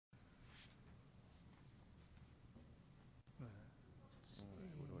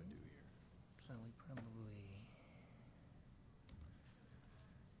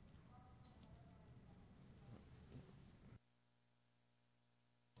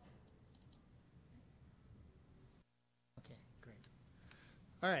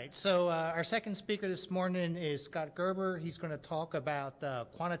All right, so our second speaker this morning is Scott Gerber. He's going to talk about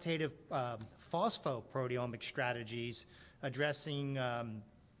quantitative phosphoproteomic strategies addressing, I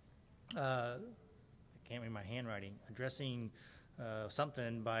can't read my handwriting, addressing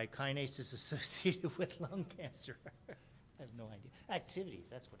something by kinases associated with lung cancer. I have no idea. Activities,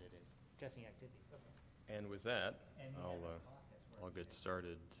 that's what it is, addressing activities. Okay. And with that, I'll get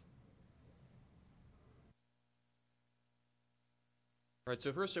started. All right,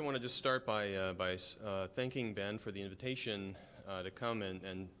 so first I want to just start by thanking Ben for the invitation to come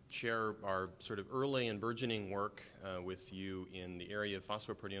and share our sort of early and burgeoning work with you in the area of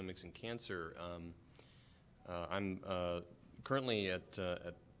phosphoproteomics and cancer. I'm currently at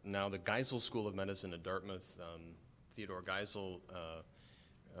now the Geisel School of Medicine at Dartmouth. Theodore Geisel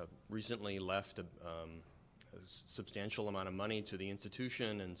recently left a substantial amount of money to the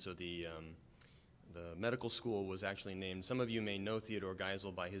institution, and so the medical school was actually named. Some of you may know Theodore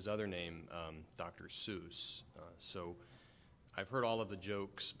Geisel by his other name, Dr. Seuss. So I've heard all of the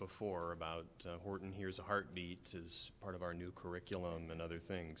jokes before about Horton Hears a Heartbeat as part of our new curriculum and other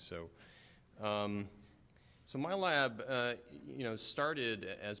things. So my lab, started,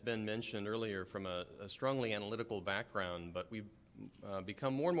 as Ben mentioned earlier, from a strongly analytical background, but we've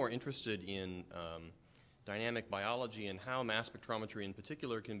become more and more interested in dynamic biology and how mass spectrometry in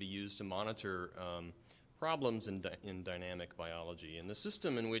particular can be used to monitor problems in dynamic biology. And the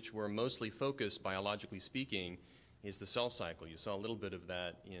system in which we're mostly focused, biologically speaking, is the cell cycle. You saw a little bit of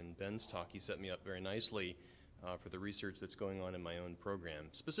that in Ben's talk. He set me up very nicely for the research that's going on in my own program.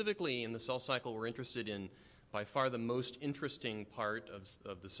 Specifically, in the cell cycle, we're interested in by far the most interesting part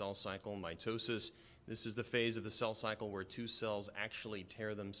of the cell cycle, mitosis. This is the phase of the cell cycle where two cells actually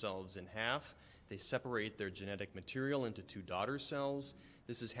tear themselves in half. They separate their genetic material into two daughter cells.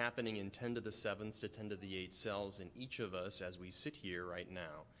 This is happening in 10 to the 7th to 10 to the 8th cells in each of us as we sit here right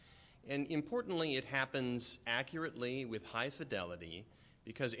now. And importantly, it happens accurately with high fidelity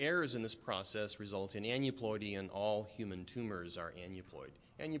because errors in this process result in aneuploidy, and all human tumors are aneuploid.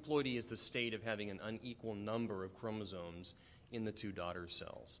 Aneuploidy is the state of having an unequal number of chromosomes in the two daughter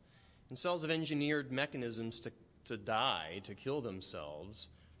cells. And cells have engineered mechanisms to die, to kill themselves,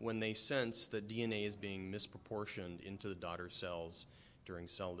 when they sense that DNA is being misproportioned into the daughter cells during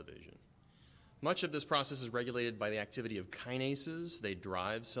cell division. Much of this process is regulated by the activity of kinases. They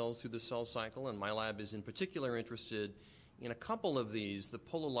drive cells through the cell cycle, and my lab is in particular interested in a couple of these, the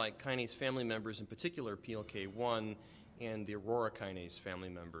polo-like kinase family members, in particular PLK1, and the aurora kinase family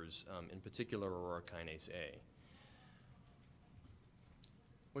members, in particular aurora kinase A.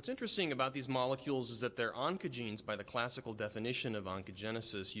 What's interesting about these molecules is that they're oncogenes by the classical definition of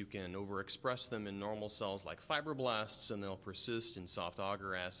oncogenesis. You can overexpress them in normal cells like fibroblasts, and they'll persist in soft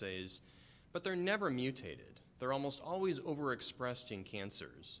agar assays, but they're never mutated. They're almost always overexpressed in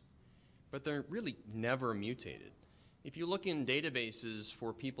cancers, but they're really never mutated. If you look in databases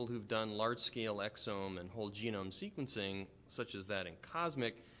for people who've done large-scale exome and whole genome sequencing, such as that in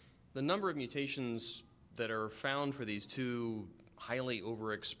COSMIC, the number of mutations that are found for these two highly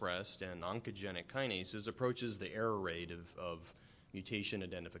overexpressed and oncogenic kinases approaches the error rate of mutation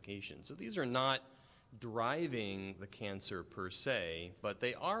identification. So these are not driving the cancer per se, but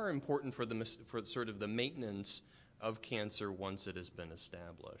they are important for sort of the maintenance of cancer once it has been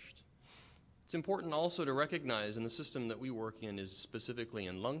established. It's important also to recognize, in the system that we work in is specifically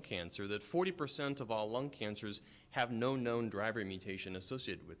in lung cancer, that 40% of all lung cancers have no known driver mutation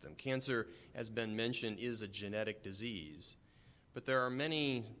associated with them. Cancer, as Ben mentioned, is a genetic disease. But there are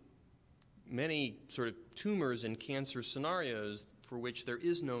many sort of tumors and cancer scenarios for which there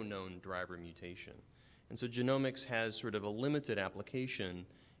is no known driver mutation. And so genomics has sort of a limited application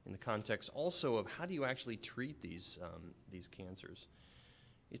in the context also of how do you actually treat these cancers.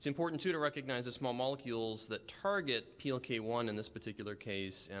 It's important, too, to recognize that small molecules that target PLK1 in this particular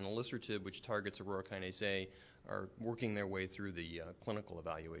case and alisertib, which targets aurora kinase A, are working their way through the clinical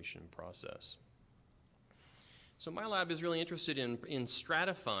evaluation process. So my lab is really interested in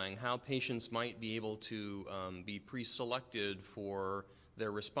stratifying how patients might be able to be pre-selected for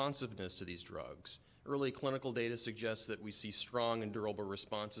their responsiveness to these drugs. Early clinical data suggests that we see strong and durable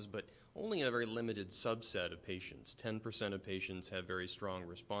responses, but only in a very limited subset of patients. 10% of patients have very strong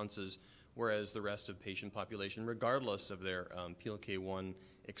responses, whereas the rest of the patient population, regardless of their PLK1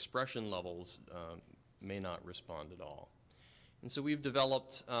 expression levels, may not respond at all. And so we've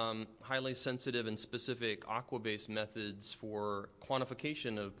developed highly sensitive and specific aqua-based methods for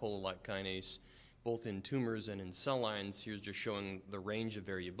quantification of polo-like kinase, both in tumors and in cell lines. Here's just showing the range of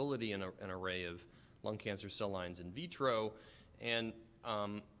variability in an array of lung cancer cell lines in vitro. And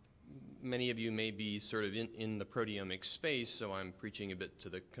many of you may be sort of in the proteomic space, so I'm preaching a bit to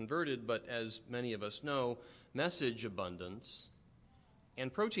the converted, but as many of us know, message abundance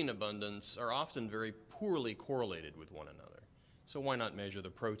and protein abundance are often very poorly correlated with one another. So why not measure the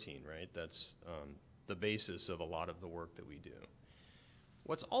protein, right? That's the basis of a lot of the work that we do.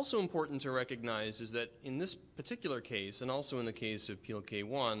 What's also important to recognize is that in this particular case, and also in the case of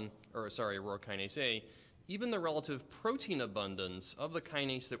PLK1, Aurora kinase A, even the relative protein abundance of the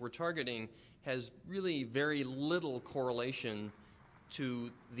kinase that we're targeting has really very little correlation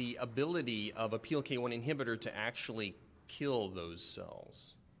to the ability of a PLK1 inhibitor to actually kill those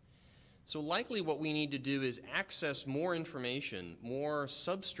cells. So likely what we need to do is access more information, more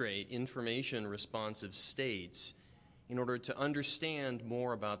substrate information responsive states in order to understand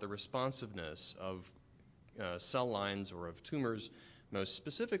more about the responsiveness of cell lines or of tumors, most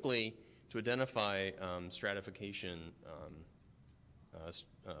specifically to identify stratification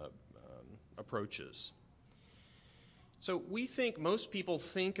approaches. So we think most people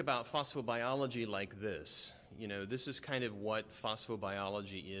think about phosphobiology like this. You know, this is kind of what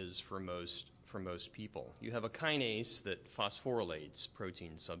phosphobiology is for most people. You have a kinase that phosphorylates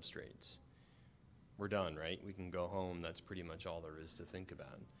protein substrates. We're done, right? We can go home. That's pretty much all there is to think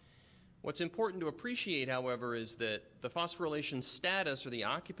about. What's important to appreciate, however, is that the phosphorylation status or the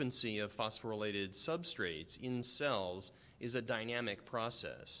occupancy of phosphorylated substrates in cells is a dynamic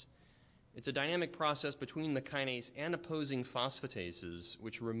process. It's a dynamic process between the kinase and opposing phosphatases,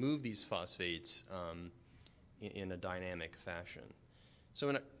 which remove these phosphates in a dynamic fashion. So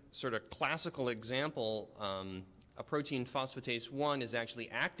in a sort of classical example, a protein phosphatase 1 is actually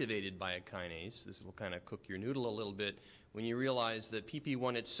activated by a kinase. This will kind of cook your noodle a little bit when you realize that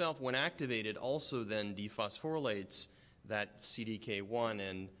PP1 itself, when activated, also then dephosphorylates that CDK1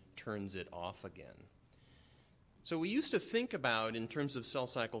 and turns it off again. So we used to think about, in terms of cell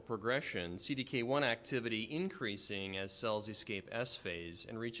cycle progression, CDK1 activity increasing as cells escape S phase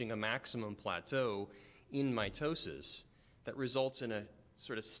and reaching a maximum plateau in mitosis that results in a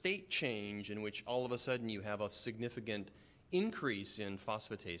sort of state change in which all of a sudden you have a significant increase in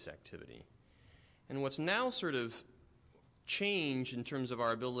phosphatase activity. And what's now sort of changed in terms of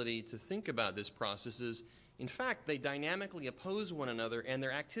our ability to think about this process is, in fact, they dynamically oppose one another and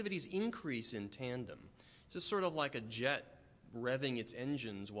their activities increase in tandem. It's just sort of like a jet revving its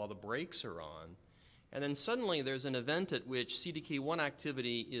engines while the brakes are on. And then suddenly there's an event at which CDK1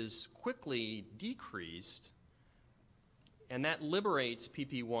 activity is quickly decreased, and that liberates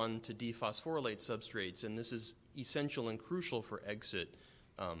PP1 to dephosphorylate substrates, and this is essential and crucial for exit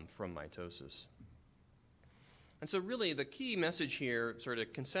from mitosis. And so really the key message here, sort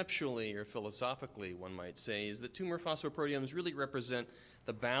of conceptually or philosophically, one might say, is that tumor phosphoproteomes really represent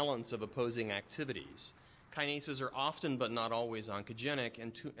the balance of opposing activities. Kinases are often but not always oncogenic,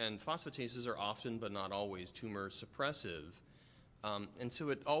 and phosphatases are often but not always tumor suppressive. And so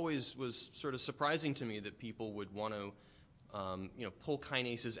it always was sort of surprising to me that people would want to pull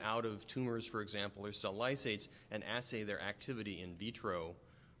kinases out of tumors, for example, or cell lysates and assay their activity in vitro,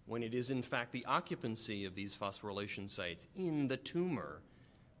 when it is in fact the occupancy of these phosphorylation sites in the tumor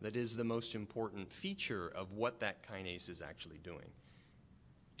that is the most important feature of what that kinase is actually doing.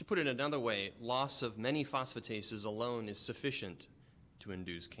 To put it another way, loss of many phosphatases alone is sufficient to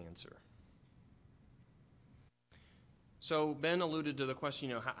induce cancer. So Ben alluded to the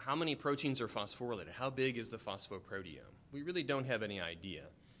question, how many proteins are phosphorylated? How big is the phosphoproteome? We really don't have any idea.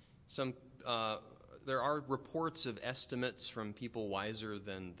 There are reports of estimates from people wiser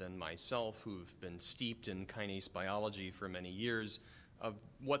than myself who've been steeped in kinase biology for many years of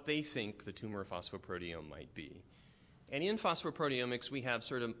what they think the tumor phosphoproteome might be. And in phosphoproteomics, we have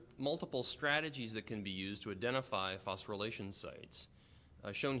sort of multiple strategies that can be used to identify phosphorylation sites.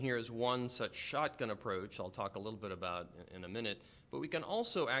 Shown here is one such shotgun approach I'll talk a little bit about in a minute, but we can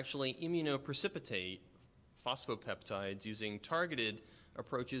also actually immunoprecipitate phosphopeptides using targeted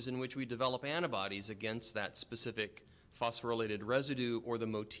approaches in which we develop antibodies against that specific phosphorylated residue or the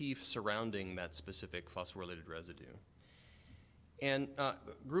motif surrounding that specific phosphorylated residue. And a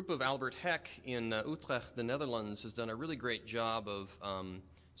group of Albert Heck in Utrecht, the Netherlands, has done a really great job of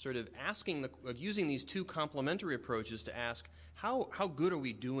sort of using these two complementary approaches to ask how good are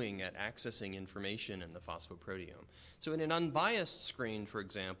we doing at accessing information in the phosphoproteome. So in an unbiased screen, for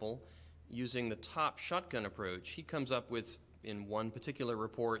example, using the top shotgun approach, he comes up with, in one particular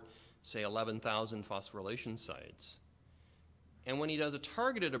report, say 11,000 phosphorylation sites. And when he does a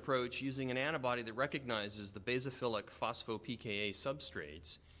targeted approach using an antibody that recognizes the basophilic phospho-PKA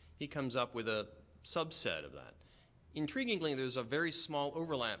substrates, he comes up with a subset of that. Intriguingly, there's a very small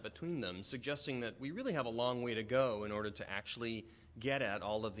overlap between them, suggesting that we really have a long way to go in order to actually get at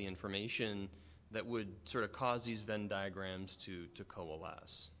all of the information that would sort of cause these Venn diagrams to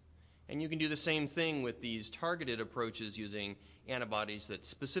coalesce. And you can do the same thing with these targeted approaches using antibodies that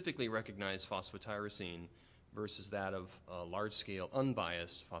specifically recognize phosphotyrosine versus that of large-scale,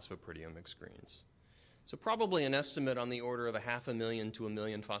 unbiased phosphoproteomic screens. So probably an estimate on the order of 500,000 to 1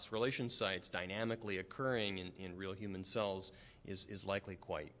 million phosphorylation sites dynamically occurring in real human cells is likely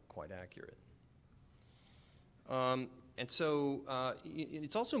quite accurate. And so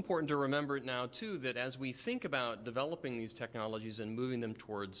it's also important to remember now, too, that as we think about developing these technologies and moving them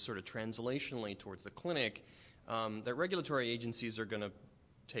towards sort of translationally towards the clinic, that regulatory agencies are going to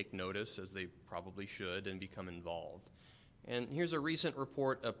take notice, as they probably should, and become involved. And here's a recent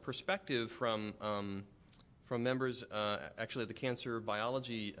report, a perspective from members, actually, of the cancer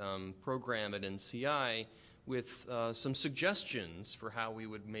biology program at NCI, with some suggestions for how we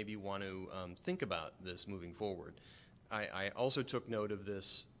would maybe want to think about this moving forward. I also took note of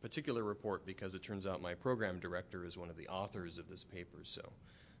this particular report because it turns out my program director is one of the authors of this paper, so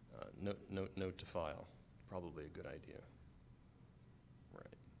note to file. Probably a good idea. Right.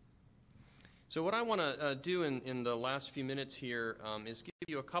 So what I want to do in the last few minutes here is give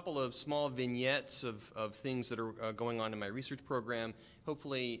you a couple of small vignettes of things that are going on in my research program,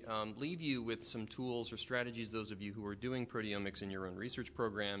 hopefully leave you with some tools or strategies, those of you who are doing proteomics in your own research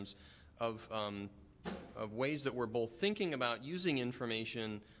programs, of ways that we're both thinking about using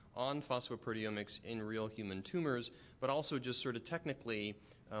information on phosphoproteomics in real human tumors, but also just sort of technically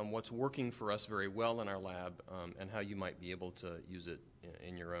what's working for us very well in our lab and how you might be able to use it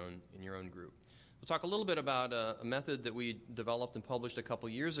in your own group. We'll talk a little bit about a method that we developed and published a couple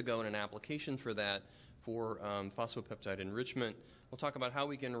years ago and an application for that for phosphopeptide enrichment. We'll talk about how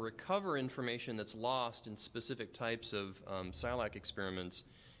we can recover information that's lost in specific types of SILAC experiments.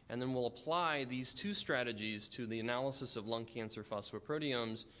 And then we'll apply these two strategies to the analysis of lung cancer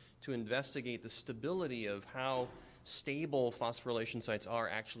phosphoproteomes to investigate the stability of how stable phosphorylation sites are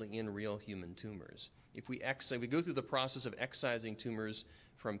actually in real human tumors. If we go through the process of excising tumors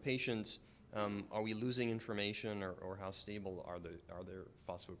from patients, are we losing information, or how stable are their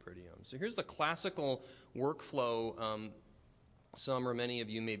phosphoproteomes? So here's the classical workflow. Some or many of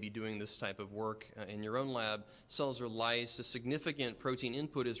you may be doing this type of work in your own lab. Cells are lysed. A significant protein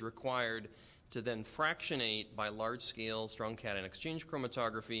input is required to then fractionate by large-scale strong cation exchange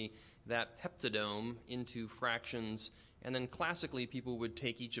chromatography that peptidome into fractions, and then classically people would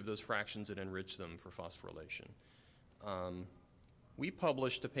take each of those fractions and enrich them for phosphorylation. We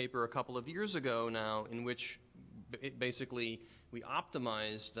published a paper a couple of years ago now in which basically we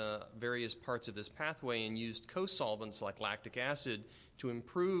optimized various parts of this pathway and used co-solvents like lactic acid to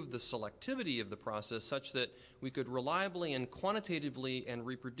improve the selectivity of the process such that we could reliably and quantitatively and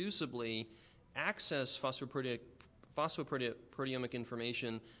reproducibly access phosphoproteomic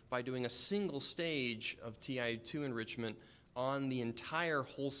information by doing a single stage of TiO2 enrichment on the entire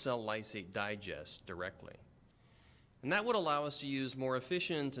whole cell lysate digest directly. And that would allow us to use more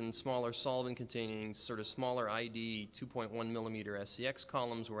efficient and smaller solvent-containing, sort of smaller ID 2.1 millimeter SCX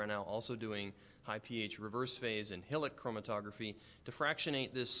columns. We're now also doing high pH reverse phase and Hillock chromatography to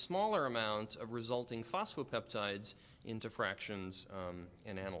fractionate this smaller amount of resulting phosphopeptides into fractions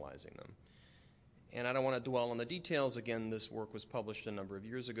and analyzing them. And I don't want to dwell on the details. Again, this work was published a number of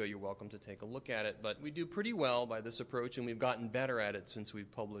years ago. You're welcome to take a look at it. But we do pretty well by this approach, and we've gotten better at it since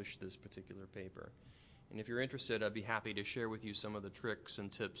we've published this particular paper. And if you're interested, I'd be happy to share with you some of the tricks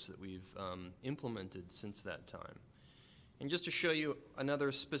and tips that we've implemented since that time. And just to show you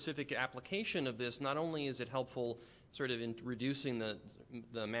another specific application of this, not only is it helpful sort of in reducing the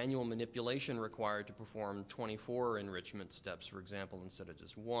manual manipulation required to perform 24 enrichment steps, for example, instead of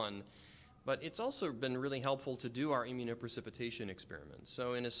just one, but it's also been really helpful to do our immunoprecipitation experiments.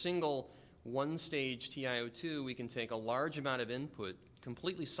 So in a single one-stage TiO2, we can take a large amount of input,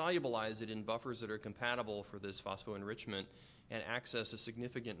 completely solubilize it in buffers that are compatible for this phosphoenrichment, and access a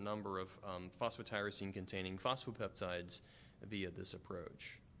significant number of phosphotyrosine-containing phosphopeptides via this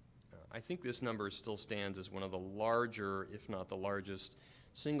approach. I think this number still stands as one of the larger, if not the largest,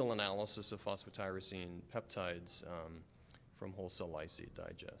 single analysis of phosphotyrosine peptides from whole cell lysate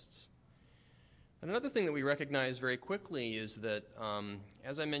digests. Another thing that we recognize very quickly is that,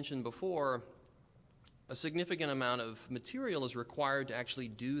 as I mentioned before, a significant amount of material is required to actually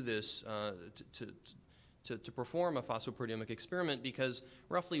do this, to perform a phosphoproteomic experiment, because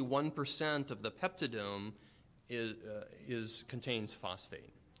roughly 1% of the peptidome contains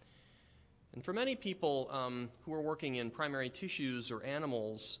phosphate. And for many people who are working in primary tissues or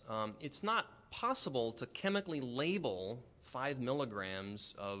animals, it's not possible to chemically label 5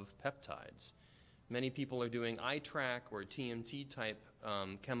 milligrams of peptides. Many people are doing ITRAC or TMT type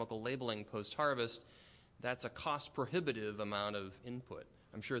chemical labeling post-harvest. That's a cost-prohibitive amount of input.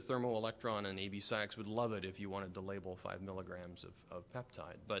 I'm sure thermoelectron and AB Sciax would love it if you wanted to label 5 milligrams of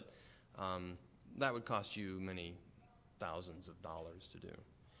peptide, but that would cost you many thousands of dollars to do.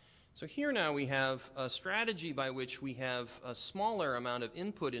 So here now we have a strategy by which we have a smaller amount of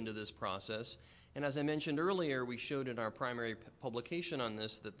input into this process, and as I mentioned earlier, we showed in our primary publication on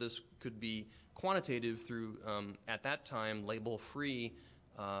this that this could be quantitative through, at that time, label-free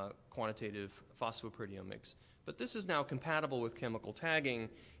quantitative phosphoproteomics. But this is now compatible with chemical tagging,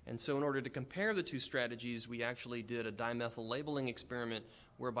 and so in order to compare the two strategies, we actually did a dimethyl labeling experiment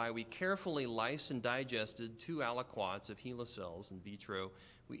whereby we carefully lysed and digested 2 aliquots of HeLa cells in vitro.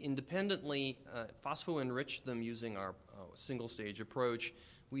 We independently phospho-enriched them using our single-stage approach.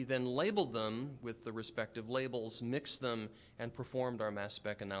 We then labeled them with the respective labels, mixed them, and performed our mass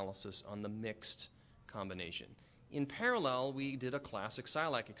spec analysis on the mixed combination. In parallel, we did a classic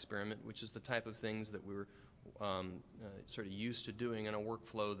SILAC experiment, which is the type of things that we were sort of used to doing in a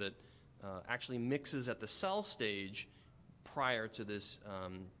workflow that actually mixes at the cell stage prior to this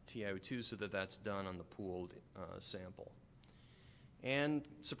TiO2 so that that's done on the pooled sample. And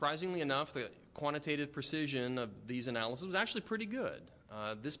surprisingly enough, the quantitative precision of these analyses was actually pretty good.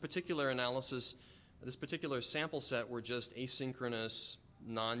 This particular analysis, this particular sample set were just asynchronous,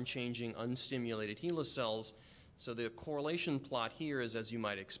 non-changing, unstimulated HeLa cells. So the correlation plot here is, as you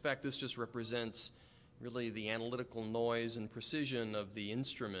might expect, this just represents really the analytical noise and precision of the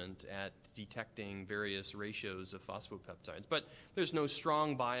instrument at detecting various ratios of phosphopeptides. But there's no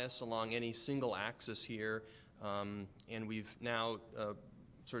strong bias along any single axis here, and we've now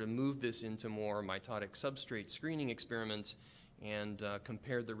sort of moved this into more mitotic substrate screening experiments and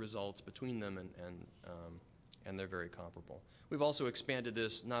compared the results between them, and they're very comparable. We've also expanded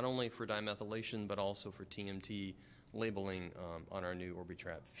this not only for dimethylation but also for TMT labeling on our new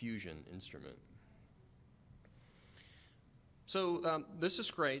Orbitrap Fusion instrument. So this is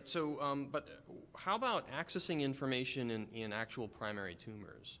great. So, but how about accessing information in actual primary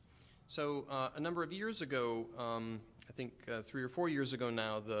tumors? So a number of years ago, I think 3 or 4 years ago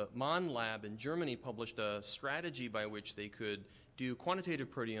now, the Mann lab in Germany published a strategy by which they could do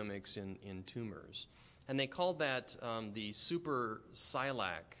quantitative proteomics in tumors. And they called that the super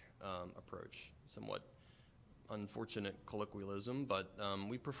SILAC approach, somewhat unfortunate colloquialism, but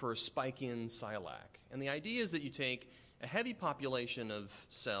we prefer spike-in SILAC. And the idea is that you take a heavy population of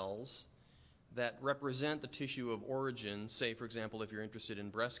cells that represent the tissue of origin. Say, for example, if you're interested in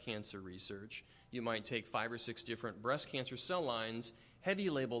breast cancer research, you might take 5 or 6 different breast cancer cell lines,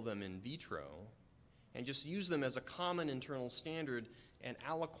 heavy label them in vitro, and just use them as a common internal standard and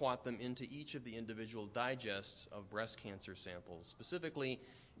aliquot them into each of the individual digests of breast cancer samples specifically,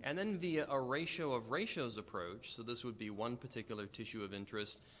 and then via a ratio of ratios approach, so this would be one particular tissue of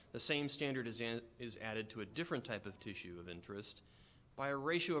interest, the same standard is added to a different type of tissue of interest. By a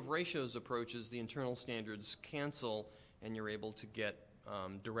ratio of ratios approaches, the internal standards cancel, and you're able to get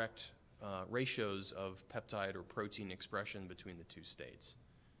direct ratios of peptide or protein expression between the two states.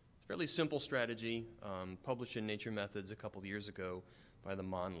 It's a fairly simple strategy, published in Nature Methods a couple of years ago by the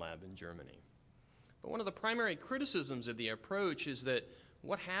Mann lab in Germany. But one of the primary criticisms of the approach is that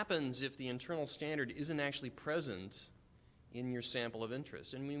what happens if the internal standard isn't actually present in your sample of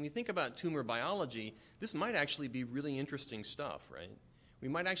interest? And when we think about tumor biology, this might actually be really interesting stuff, right? We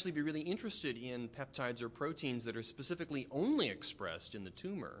might actually be really interested in peptides or proteins that are specifically only expressed in the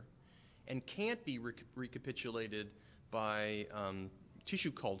tumor and can't be recapitulated by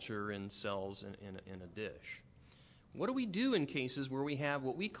tissue culture in cells in a dish. What do we do in cases where we have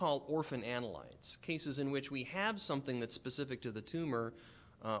what we call orphan analytes, cases in which we have something that's specific to the tumor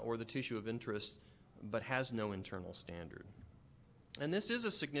or the tissue of interest but has no internal standard? And this is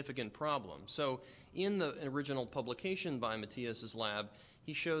a significant problem. So in the original publication by Matthias's lab,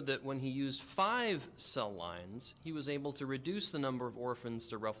 he showed that when he used 5 cell lines, he was able to reduce the number of orphans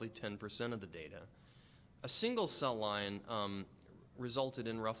to roughly 10% of the data. A single cell line resulted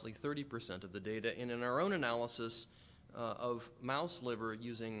in roughly 30% of the data, and in our own analysis of mouse liver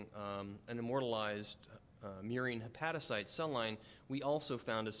using an immortalized murine hepatocyte cell line, we also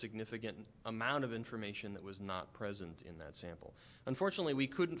found a significant amount of information that was not present in that sample. Unfortunately, we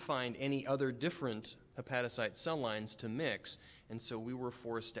couldn't find any other different hepatocyte cell lines to mix, and so we were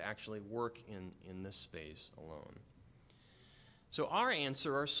forced to actually work in this space alone. So our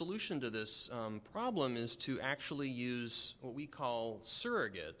answer, our solution to this problem is to actually use what we call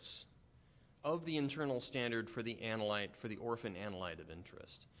surrogates of the internal standard for the analyte, for the orphan analyte of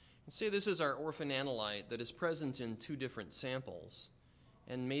interest. And say this is our orphan analyte that is present in 2 different samples.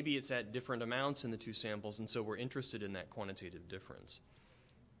 and maybe it's at different amounts in the two samples, and so we're interested in that quantitative difference.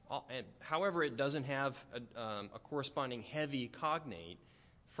 However, it doesn't have a corresponding heavy cognate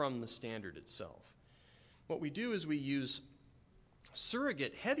from the standard itself. What we do is we use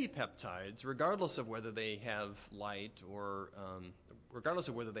surrogate heavy peptides, regardless of whether they have light or regardless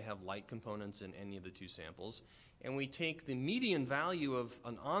of whether they have light components in any of the two samples, and we take the median value of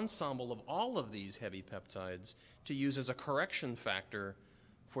an ensemble of all of these heavy peptides to use as a correction factor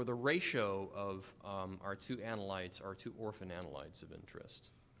for the ratio of our two analytes, our two orphan analytes of interest.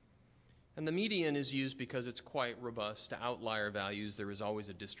 And the median is used because it's quite robust to outlier values. There is always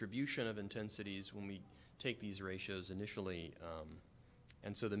a distribution of intensities when we take these ratios initially,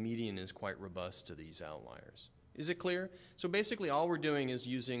 and so the median is quite robust to these outliers. Is it clear? So basically all we're doing is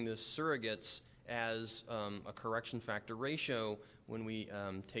using the surrogates as a correction factor ratio when we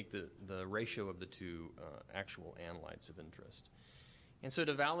take the ratio of the two actual analytes of interest. And so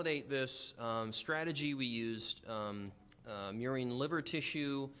to validate this strategy, we used murine liver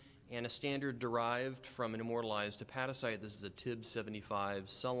tissue and a standard derived from an immortalized hepatocyte. This is a TIB75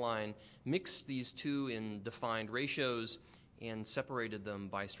 cell line. Mixed these two in defined ratios and separated them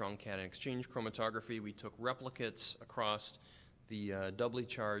by strong cation exchange chromatography. We took replicates across the doubly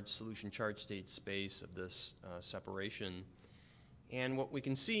charged solution charge state space of this separation. And what we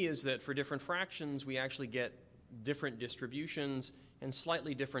can see is that for different fractions, we actually get different distributions and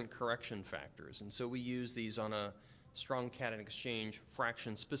slightly different correction factors. And so we use these on a strong cation exchange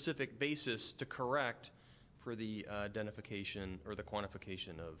fraction specific basis to correct for the identification or the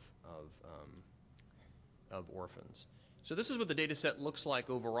quantification of orphans. So this is what the data set looks like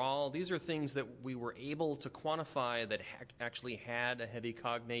overall. These are things that we were able to quantify that actually had a heavy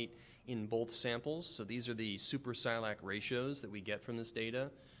cognate in both samples. So these are the super-Silac ratios that we get from this data,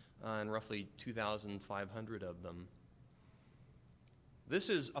 and roughly 2,500 of them. This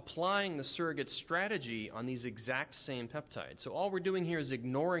is applying the surrogate strategy on these exact same peptides. So all we're doing here is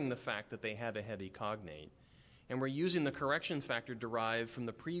ignoring the fact that they have a heavy cognate. And we're using the correction factor derived from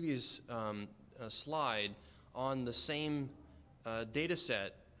the previous slide on the same data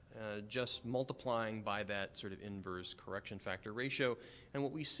set, just multiplying by that sort of inverse correction factor ratio. And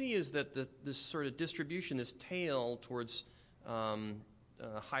what we see is that this sort of distribution, this tail towards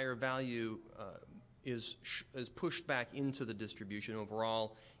higher value is pushed back into the distribution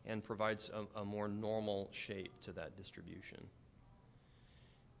overall and provides a more normal shape to that distribution.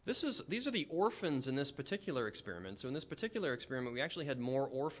 These are the orphans in this particular experiment. So in this particular experiment, we actually had more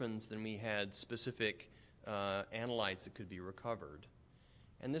orphans than we had specific analytes that could be recovered.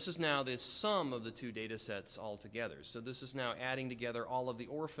 And this is now the sum of the two data sets altogether. So this is now adding together all of the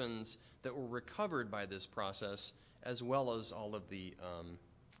orphans that were recovered by this process, as well as all of the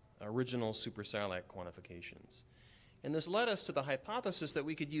original super-Silac quantifications. And this led us to the hypothesis that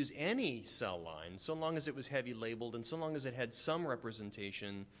we could use any cell line so long as it was heavy labeled and so long as it had some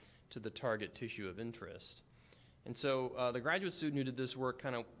representation to the target tissue of interest. And so the graduate student who did this work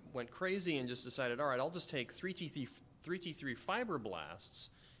kind of went crazy and just decided, all right, I'll just take 3T3 fibroblasts,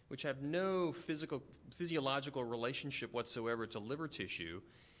 which have no physiological relationship whatsoever to liver tissue,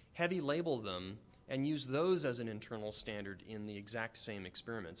 heavy label them, and use those as an internal standard in the exact same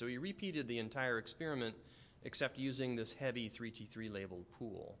experiment. So he repeated the entire experiment except using this heavy 3T3 labeled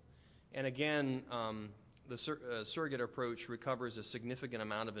pool. And again, the surrogate approach recovers a significant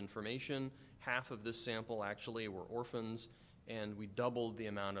amount of information. Half of this sample actually were orphans, and we doubled the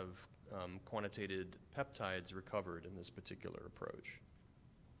amount of quantitated peptides recovered in this particular approach.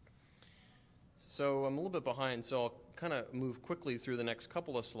 So I'm a little bit behind, so I'll kind of move quickly through the next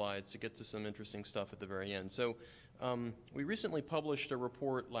couple of slides to get to some interesting stuff at the very end. So we recently published a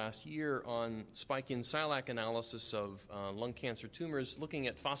report last year on spike-in-Silac analysis of lung cancer tumors looking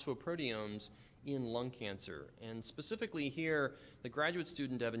at phosphoproteomes in lung cancer. And specifically here, the graduate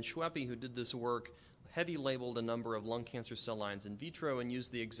student, Evan Schweppe, who did this work, heavy labeled a number of lung cancer cell lines in vitro and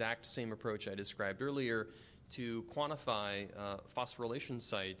used the exact same approach I described earlier to quantify phosphorylation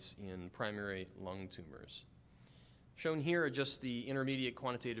sites in primary lung tumors. Shown here are just the intermediate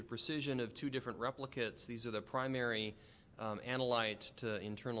quantitative precision of two different replicates. These are the primary analyte to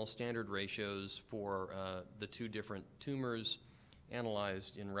internal standard ratios for the two different tumors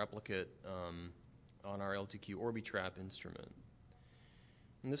analyzed in replicate on our LTQ Orbitrap instrument.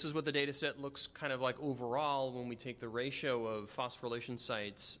 And this is what the data set looks kind of like overall when we take the ratio of phosphorylation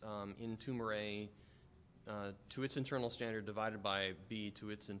sites in tumor A to its internal standard divided by B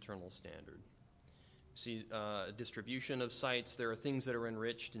to its internal standard. See a distribution of sites. There are things that are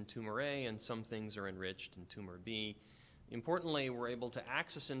enriched in tumor A and some things are enriched in tumor B. Importantly, we're able to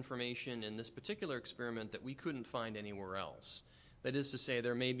access information in this particular experiment that we couldn't find anywhere else. That is to say,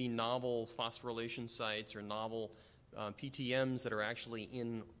 there may be novel phosphorylation sites or novel PTMs that are actually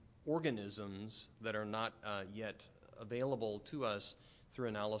in organisms that are not yet available to us through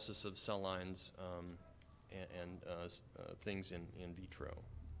analysis of cell lines and things in vitro.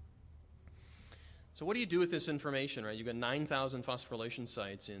 So what do you do with this information, right? You've got 9,000 phosphorylation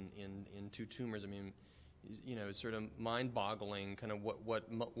sites in 2 tumors. I mean, you know, it's sort of mind-boggling kind of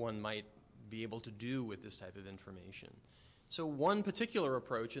what one might be able to do with this type of information. So one particular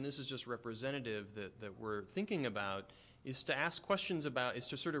approach, and this is just representative that we're thinking about, is to ask questions about, is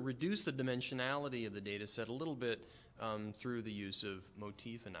to sort of reduce the dimensionality of the data set a little bit through the use of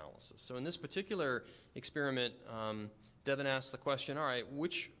motif analysis. So in this particular experiment, Devin asked the question, all right,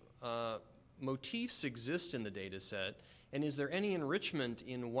 which motifs exist in the data set, and is there any enrichment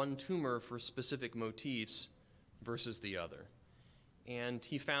in one tumor for specific motifs versus the other? And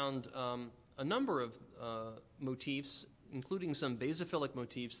he found a number of motifs, including some basophilic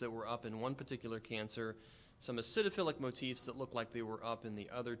motifs that were up in one particular cancer, some acidophilic motifs that looked like they were up in the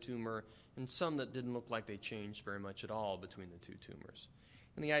other tumor, and some that didn't look like they changed very much at all between the 2 tumors.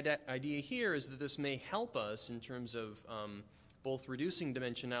 And the idea here is that this may help us in terms of both reducing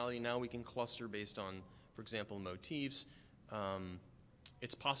dimensionality. Now we can cluster based on, for example, motifs.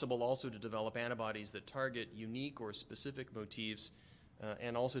 It's possible also to develop antibodies that target unique or specific motifs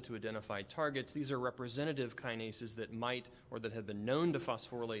and also to identify targets. These are representative kinases that might or that have been known to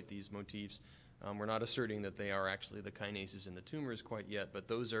phosphorylate these motifs. We're not asserting that they are actually the kinases in the tumors quite yet, but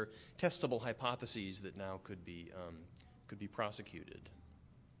those are testable hypotheses that now could be prosecuted.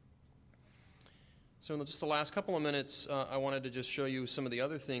 So in just the last couple of minutes, I wanted to just show you some of the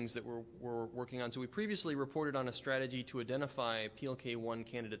other things that we're working on. So we previously reported on a strategy to identify PLK1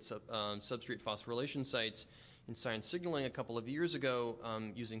 candidate substrate phosphorylation sites in science signaling a couple of years ago.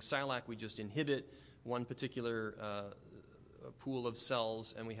 Using SILAC, we just inhibit one particular pool of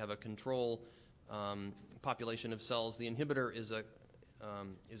cells, and we have a control population of cells. The inhibitor is a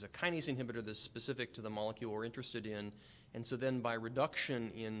kinase inhibitor that's specific to the molecule we're interested in. And so then by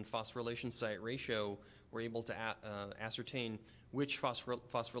reduction in phosphorylation site ratio, we're able to ascertain which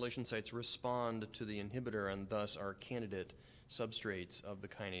phosphorylation sites respond to the inhibitor and thus are candidate substrates of the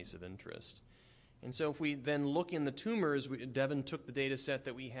kinase of interest. And so if we then look in the tumors, Devin took the data set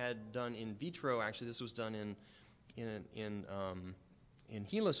that we had done in vitro. Actually, this was done in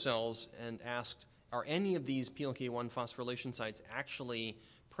HeLa cells, and asked, are any of these PLK1 phosphorylation sites actually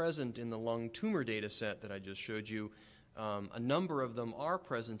present in the lung tumor data set that I just showed you? A number of them are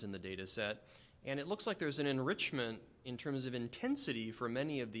present in the data set, and it looks like there's an enrichment in terms of intensity for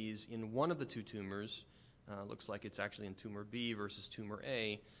many of these in one of the 2 tumors. Looks like it's actually in tumor B versus tumor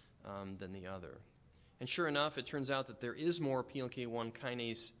A than the other. And sure enough, it turns out that there is more PLK1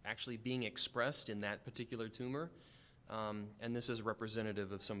 kinase actually being expressed in that particular tumor, and this is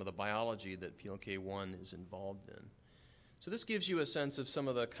representative of some of the biology that PLK1 is involved in. So this gives you a sense of some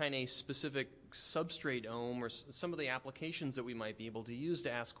of the kinase-specific substrate-ome or some of the applications that we might be able to use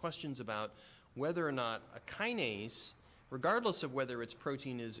to ask questions about whether or not a kinase, regardless of whether its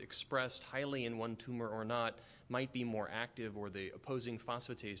protein is expressed highly in one tumor or not, might be more active, or the opposing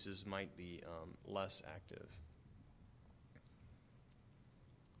phosphatases might be less active.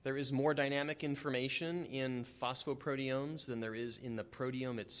 There is more dynamic information in phosphoproteomes than there is in the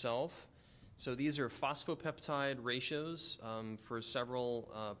proteome itself. So these are phosphopeptide ratios for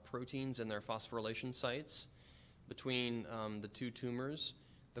several proteins and their phosphorylation sites between the 2 tumors.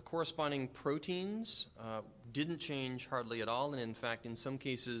 The corresponding proteins didn't change hardly at all, and in fact, in some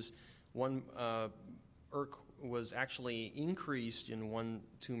cases, one ERK was actually increased in one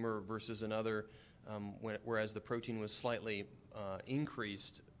tumor versus another, whereas the protein was slightly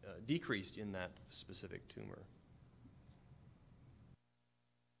decreased in that specific tumor.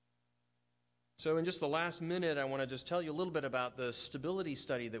 So in just the last minute, I want to just tell you a little bit about the stability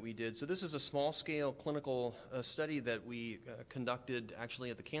study that we did. So this is a small-scale clinical study that we conducted actually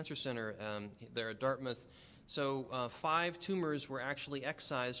at the Cancer Center there at Dartmouth. So 5 tumors were actually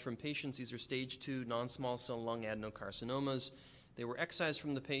excised from patients. These are stage 2 non-small cell lung adenocarcinomas. They were excised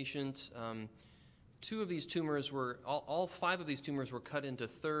from the patient. 2 of these tumors were, all 5 of these tumors were cut into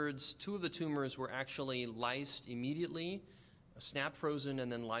thirds. 2 of the tumors were actually lysed immediately, snap frozen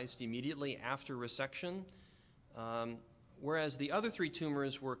and then lysed immediately after resection, whereas the other 3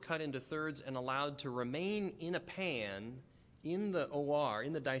 tumors were cut into thirds and allowed to remain in a pan in the OR,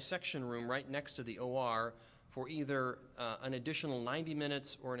 in the dissection room right next to the OR, for either an additional 90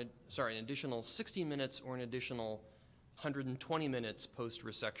 minutes or an additional 60 minutes or an additional 120 minutes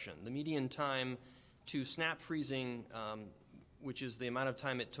post-resection. The median time to snap freezing, which is the amount of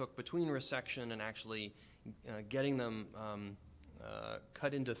time it took between resection and actually getting them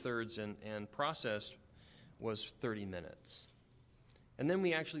cut into thirds and processed was 30 minutes. And then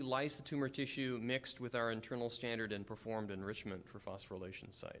we actually lysed the tumor tissue, mixed with our internal standard, and performed enrichment for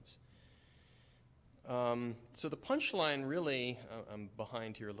phosphorylation sites. So the punchline really, I'm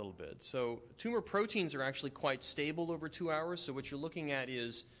behind here a little bit. So tumor proteins are actually quite stable over 2 hours. So what you're looking at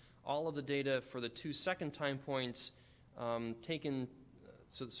is all of the data for the 2 second time points taken.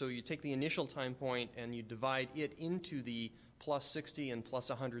 So you take the initial time point and you divide it into the plus 60 and plus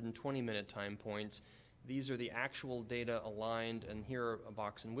 120 minute time points. These are the actual data aligned, and here are a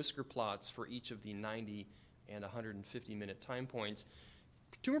box and whisker plots for each of the 90 and 150 minute time points.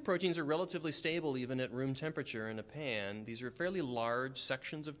 Tumor proteins are relatively stable even at room temperature in a pan. These are fairly large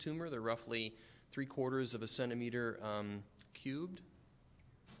sections of tumor. They're roughly 3/4 of a centimeter cubed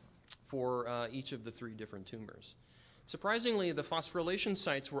for each of the 3 different tumors. Surprisingly, the phosphorylation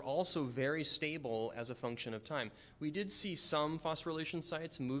sites were also very stable as a function of time. We did see some phosphorylation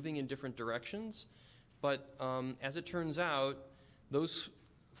sites moving in different directions, but as it turns out, those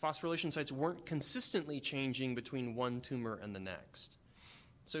phosphorylation sites weren't consistently changing between one tumor and the next.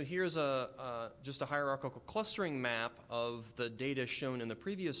 So here's just a hierarchical clustering map of the data shown in the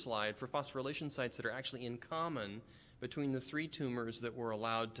previous slide for phosphorylation sites that are actually in common between the 3 tumors that were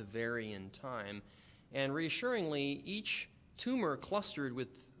allowed to vary in time. And reassuringly, each tumor clustered with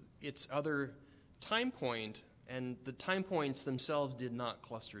its other time point, and the time points themselves did not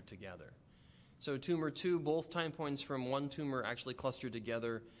cluster together. So tumor 2, both time points from one tumor actually clustered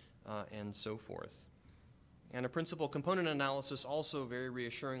together, and so forth. And a principal component analysis also very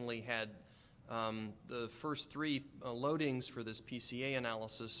reassuringly had the first 3 loadings for this PCA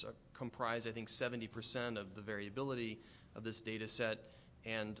analysis comprise, I think, 70% of the variability of this data set.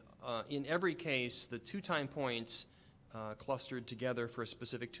 And in every case, the 2 time points clustered together for a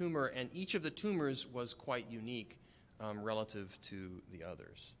specific tumor, and each of the tumors was quite unique relative to the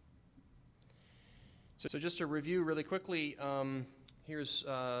others. So just to review really quickly, here's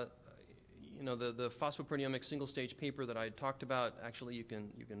the phosphoproteomics single-stage paper that I talked about. Actually, you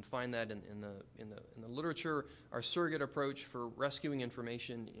can find that in the literature. Our surrogate approach for rescuing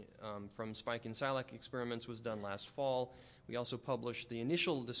information from spike and SILAC experiments was done last fall. We also published the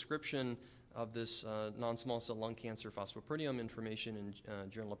initial description of this non-small cell lung cancer phosphoproteome information in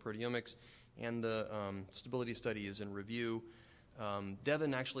Journal of Proteomics, and the stability study is in review.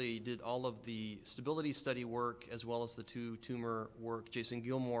 Devin actually did all of the stability study work as well as the 2 tumor work. Jason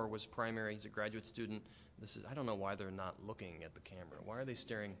Gilmore was primary. He's a graduate student. I don't know why they're not looking at the camera. Why are they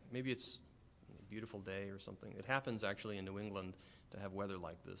staring? Maybe it's a beautiful day or something. It happens actually in New England to have weather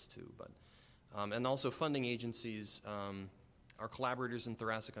like this too. But and also funding agencies. Our collaborators in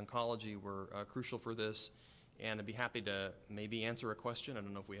thoracic oncology were crucial for this, and I'd be happy to maybe answer a question. I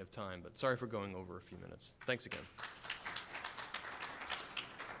don't know if we have time, but sorry for going over a few minutes. Thanks again.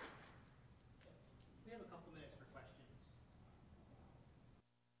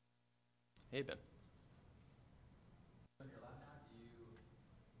 Hey, Ben. In your lab now, do you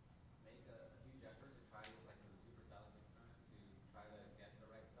make a huge effort to try, like the super SILAC experiment, to try to get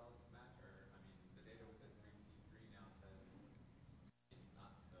the right cells to match? Or, I mean, the data with the 3T3 now says it's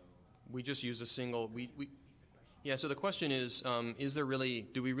not so. We just use a single. Yeah. So the question is there really?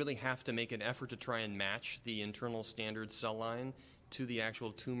 Do we really have to make an effort to try and match the internal standard cell line to the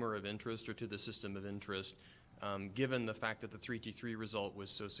actual tumor of interest or to the system of interest? Given the fact that the 3T3 result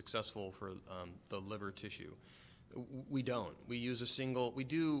was so successful for the liver tissue. We don't. We use a single, we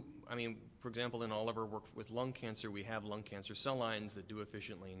do, I mean, for example, in all of our work with lung cancer, we have lung cancer cell lines that do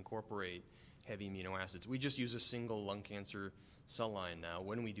efficiently incorporate heavy amino acids. We just use a single lung cancer cell line now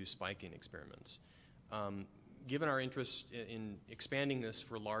when we do spiking experiments. Given our interest in expanding this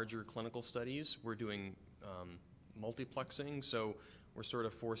for larger clinical studies, we're doing multiplexing, so we're sort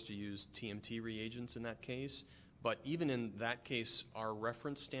of forced to use TMT reagents in that case. But even in that case, our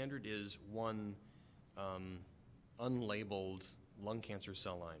reference standard is one unlabeled lung cancer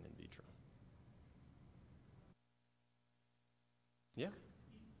cell line in vitro. Yeah?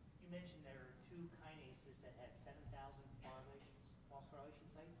 You mentioned there are 2 kinases that had 7,000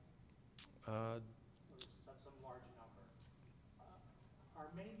 phosphorylation sites? Some large number. Are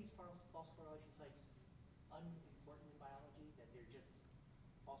many of these phosphorylation sites unimportant in biology, that they're just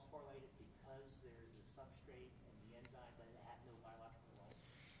phosphorylated because there's the substrate and the enzyme, but they have no biological role?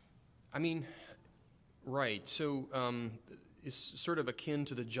 I mean, right. So it's sort of akin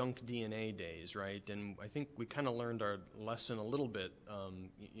to the junk DNA days, right? And I think we kind of learned our lesson a little bit,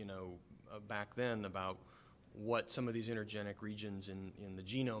 back then about what some of these intergenic regions in the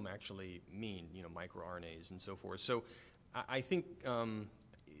genome actually mean, microRNAs and so forth. So I think,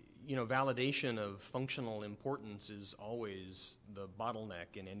 validation of functional importance is always the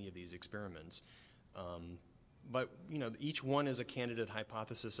bottleneck in any of these experiments. But each one is a candidate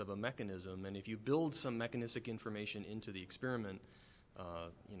hypothesis of a mechanism, and if you build some mechanistic information into the experiment,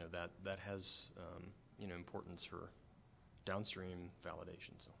 that has importance for downstream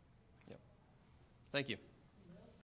validation. So, yeah. Thank you.